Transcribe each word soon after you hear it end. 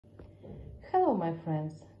Hello my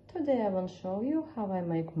friends, today I will show you how I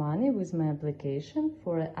make money with my application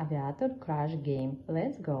for Aviator Crash game.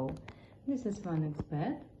 Let's go! This is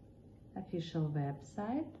OneXBet, official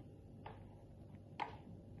website.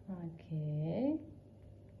 Okay.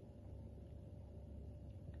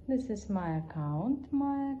 This is my account,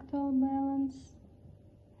 my actual balance.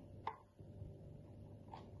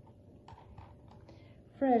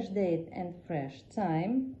 Fresh date and fresh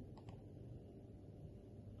time.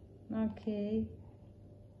 Okay.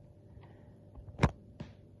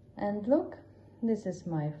 And look, this is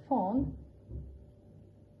my phone.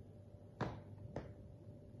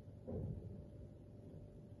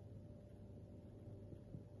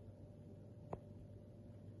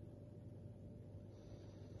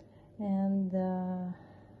 And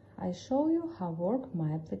I show you how work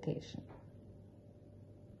my application.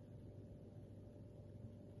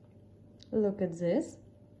 Look at this.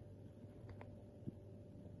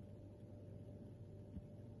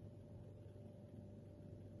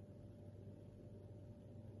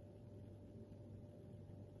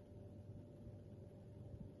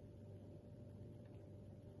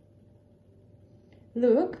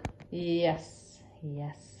 Look, yes,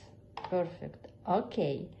 perfect.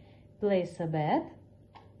 Okay, place a bet,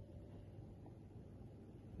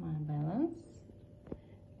 my balance,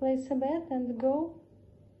 place a bet and go.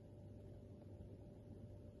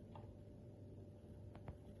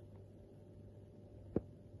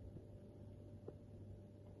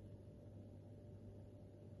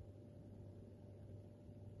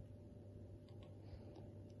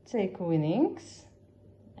 Take winnings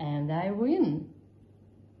and I win.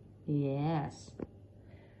 Yes.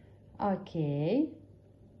 Okay.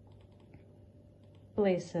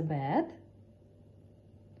 Place a bet.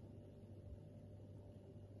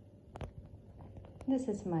 This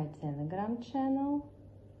is my Telegram channel.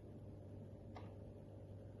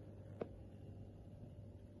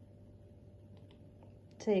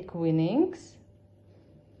 Take winnings.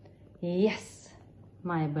 Yes.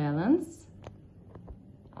 My balance.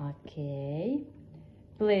 Okay.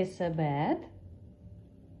 Place a bet.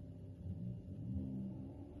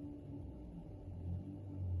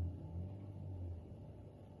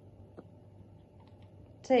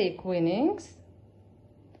 Take winnings.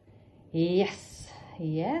 Yes.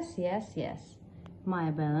 My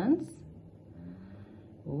balance.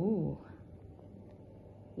 Ooh.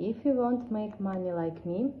 If you want to make money like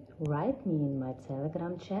me, write me in my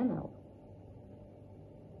Telegram channel.